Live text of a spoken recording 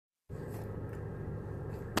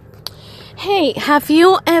Hey, have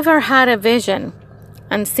you ever had a vision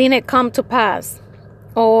and seen it come to pass?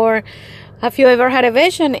 Or have you ever had a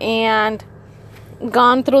vision and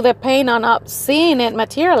gone through the pain of not seeing it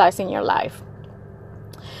materialize in your life?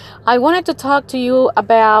 I wanted to talk to you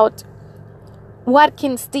about what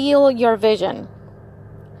can steal your vision.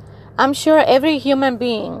 I'm sure every human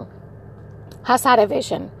being has had a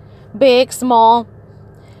vision, big, small.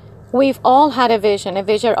 We've all had a vision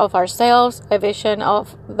of ourselves, a vision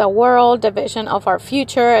of the world, a vision of our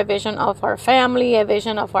future, a vision of our family, a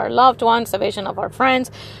vision of our loved ones, a vision of our friends.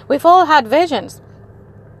 We've all had visions.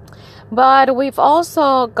 But we've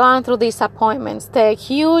also gone through disappointments.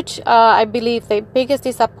 I believe the biggest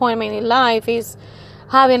disappointment in life is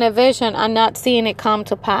having a vision and not seeing it come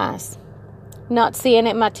to pass, not seeing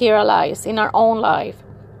it materialize in our own life.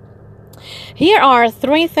 Here are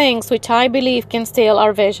 3 things which I believe can steal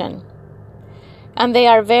our vision. And they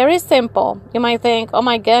are very simple. You might think, oh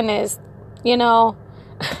my goodness,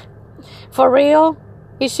 for real?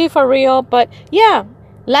 Is she for real? But yeah,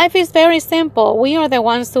 life is very simple. We are the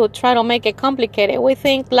ones who try to make it complicated. We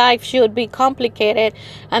think life should be complicated,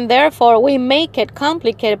 and therefore we make it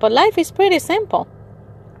complicated. But life is pretty simple.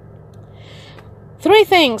 3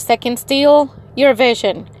 things that can steal your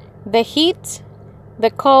vision: the heat,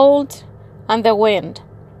 the cold, and the wind.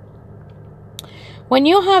 When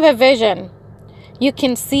you have a vision, you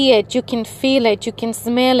can see it, you can feel it, you can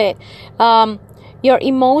smell it. Your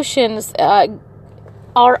emotions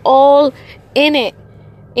are all in it.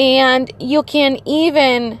 And you can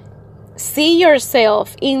even see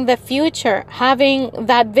yourself in the future having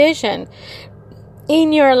that vision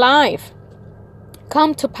in your life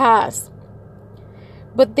come to pass.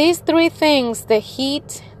 But these 3 things, the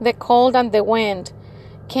heat, the cold, and the wind,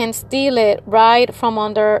 can steal it right from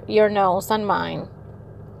under your nose and mine.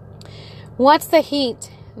 What's the heat?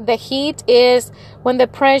 The heat is when the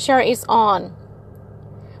pressure is on,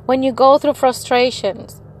 when you go through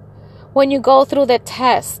frustrations, when you go through the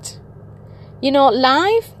test.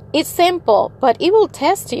 Life is simple, but it will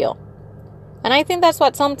test you. And I think that's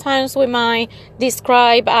what sometimes we might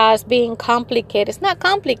describe as being complicated. It's not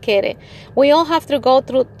complicated. We all have to go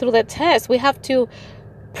through the test. We have to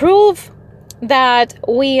prove that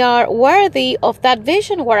we are worthy of that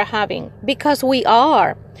vision we're having, because we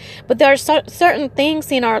are. But there are certain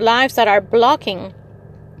things in our lives that are blocking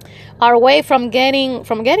our way from getting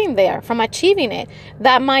there, from achieving it.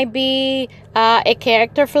 That might be a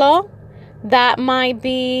character flaw. That might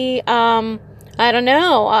be, a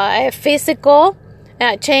physical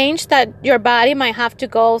change that your body might have to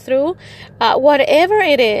go through. Whatever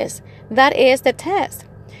it is, that is the test.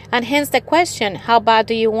 And hence the question, how bad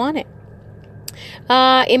do you want it?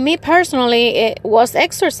 In me personally, it was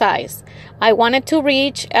exercise. I wanted to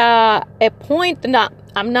reach a point.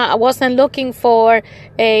 I wasn't looking for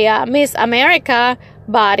a Miss America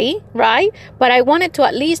body, right? But I wanted to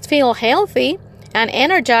at least feel healthy and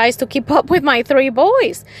energized to keep up with my 3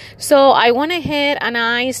 boys. So I went ahead and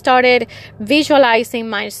I started visualizing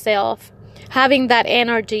myself having that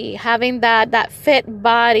energy, having that fit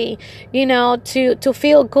body, to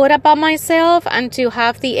feel good about myself and to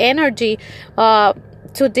have the energy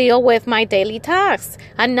to deal with my daily tasks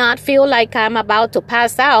and not feel like I'm about to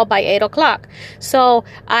pass out by 8 o'clock. So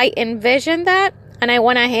I envisioned that, and I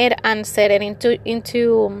went ahead and set it into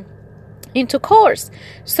course.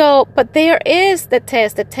 So, but there is the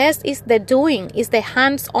test. The test is the doing, is the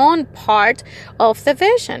hands-on part of the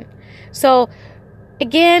vision. So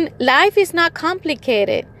again, life is not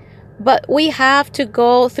complicated, but we have to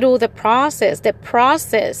go through the process. The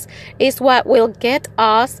process is what will get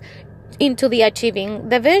us into the achieving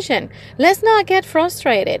the vision. Let's not get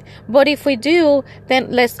frustrated. But if we do,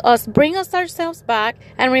 then let's bring ourselves back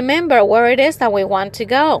and remember where it is that we want to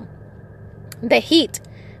go. The heat,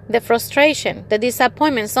 the frustration, the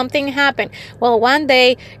disappointment, something happened. Well, one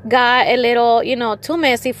day got a little, too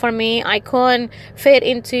messy for me. I couldn't fit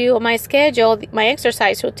into my schedule, my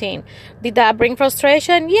exercise routine. Did that bring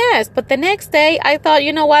frustration? Yes. But the next day I thought,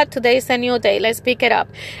 you know what? Today's a new day. Let's pick it up.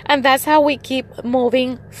 And that's how we keep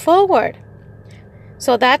moving forward.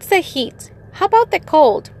 So that's the heat. How about the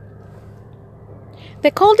cold?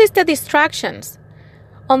 The cold is the distractions.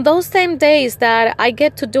 On those same days that I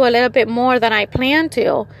get to do a little bit more than I plan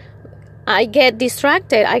to, I get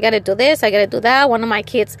distracted. I got to do this. I got to do that. One of my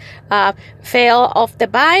kids fell off the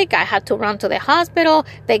bike. I had to run to the hospital.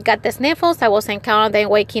 They got the sniffles. I wasn't counting on them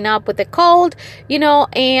waking up with the cold,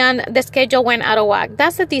 and the schedule went out of whack.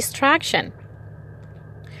 That's a distraction.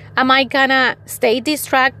 Am I going to stay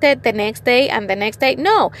distracted the next day and the next day?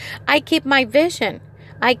 No, I keep my vision.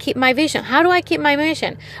 How do I keep my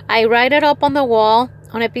vision? I write it up on the wall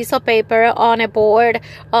on a piece of paper, on a board,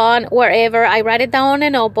 on wherever. I write it down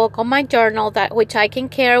in a notebook, on my journal, that which I can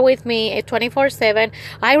carry with me 24/7.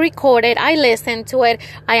 I record it. I listen to it.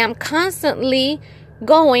 I am constantly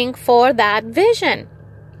going for that vision.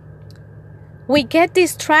 We get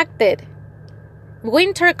distracted.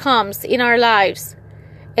 Winter comes in our lives.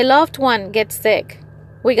 A loved one gets sick.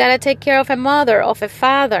 We got to take care of a mother, of a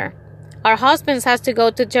father. Our husbands has to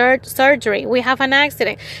go to surgery. We have an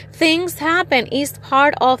accident. Things happen. It's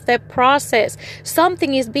part of the process.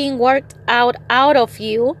 Something is being worked out of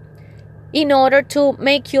you in order to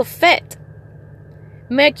make you fit,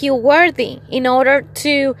 make you worthy, in order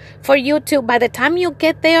for you to, by the time you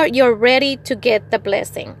get there, you're ready to get the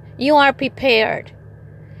blessing. You are prepared.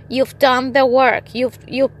 You've done the work.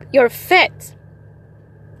 You're fit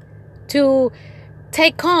to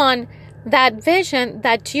take on that vision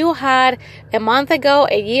that you had a month ago,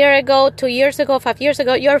 a year ago, 2 years ago, 5 years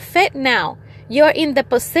ago. You're fit now. You're in the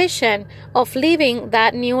position of living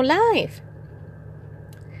that new life.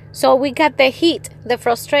 So we got the heat, the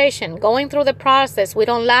frustration, going through the process. We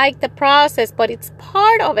don't like the process, but it's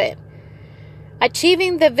part of it.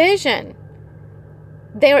 Achieving the vision.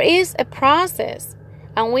 There is a process,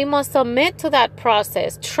 and we must submit to that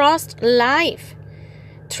process. Trust life.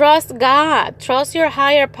 Trust God. Trust your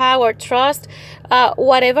higher power. Trust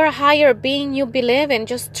whatever higher being you believe in.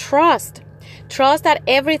 Just trust. Trust that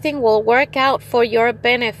everything will work out for your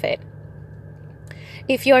benefit.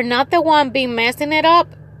 If you're not the one being messing it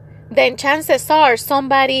up, then chances are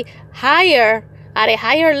somebody higher, at a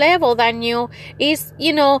higher level than you, is,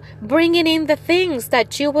 bringing in the things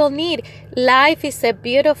that you will need. Life is a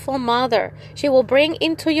beautiful mother. She will bring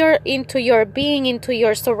into your being, into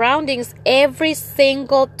your surroundings, every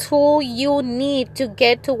single tool you need to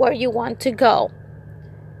get to where you want to go.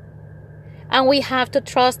 And we have to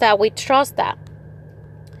trust that. We trust that.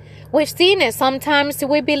 We've seen it. Sometimes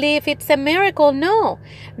we believe it's a miracle. No,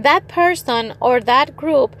 that person or that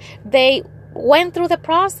group, they went through the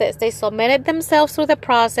process. They submitted themselves through the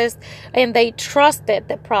process, and they trusted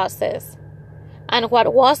the process. And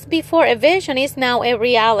what was before a vision is now a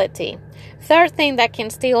reality. Third thing that can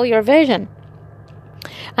steal your vision,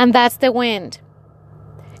 and that's the wind.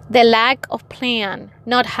 The lack of plan,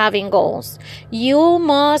 not having goals. You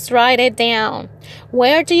must write it down.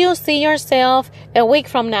 Where do you see yourself a week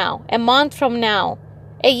from now, a month from now,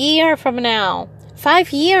 a year from now,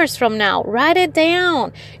 5 years from now? Write it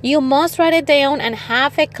down. You must write it down and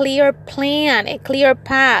have a clear plan, a clear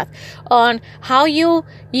path on how you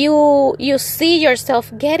see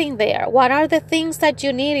yourself getting there. What are the things that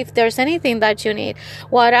you need, if there's anything that you need?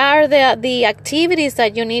 What are the activities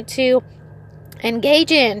that you need to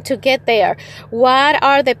engage in to get there? What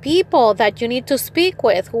are the people that you need to speak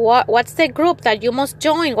with? What's the group that you must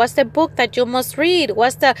join? What's the book that you must read?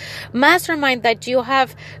 What's the mastermind that you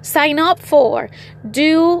have signed up for?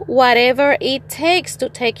 Do whatever it takes to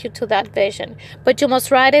take you to that vision. But you must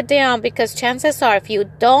write it down, because chances are, if you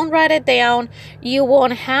don't write it down, you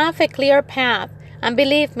won't have a clear path. And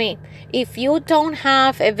believe me, if you don't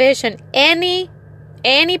have a vision, any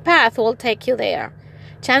path will take you there.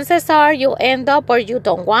 Chances are you'll end up where you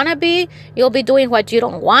don't want to be. You'll be doing what you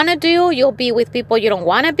don't want to do. You'll be with people you don't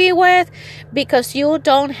want to be with, because you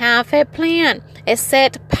don't have a plan, a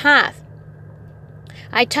set path.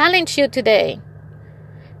 I challenge you today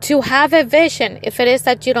to have a vision if it is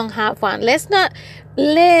that you don't have one. Let's not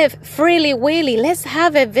live freely willy. Let's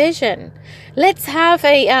have a vision. Let's have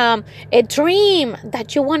a dream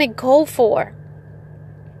that you want to go for.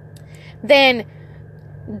 Then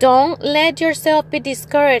don't let yourself be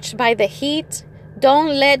discouraged by the heat. Don't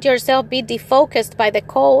let yourself be defocused by the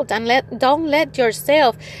cold, and don't let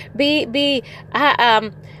yourself be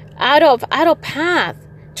out of path.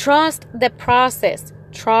 Trust the process.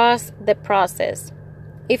 Trust the process.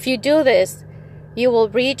 If you do this, you will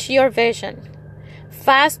reach your vision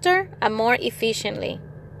faster and more efficiently.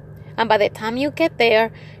 And by the time you get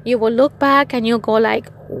there, you will look back and you'll go like,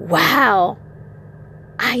 wow,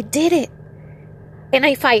 I did it. And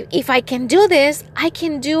if I can do this, I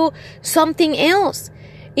can do something else.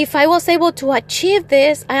 If I was able to achieve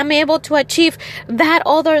this, I am able to achieve that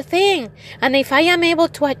other thing. And if I am able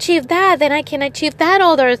to achieve that, then I can achieve that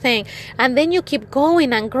other thing. And then you keep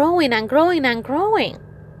going and growing and growing and growing.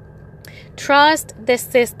 Trust the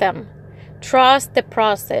system. Trust the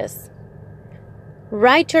process.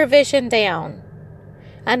 Write your vision down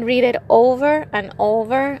and read it over and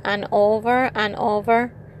over and over and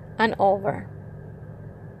over and over.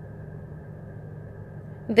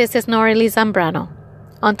 This is Noralie Zambrano.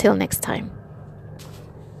 Until next time.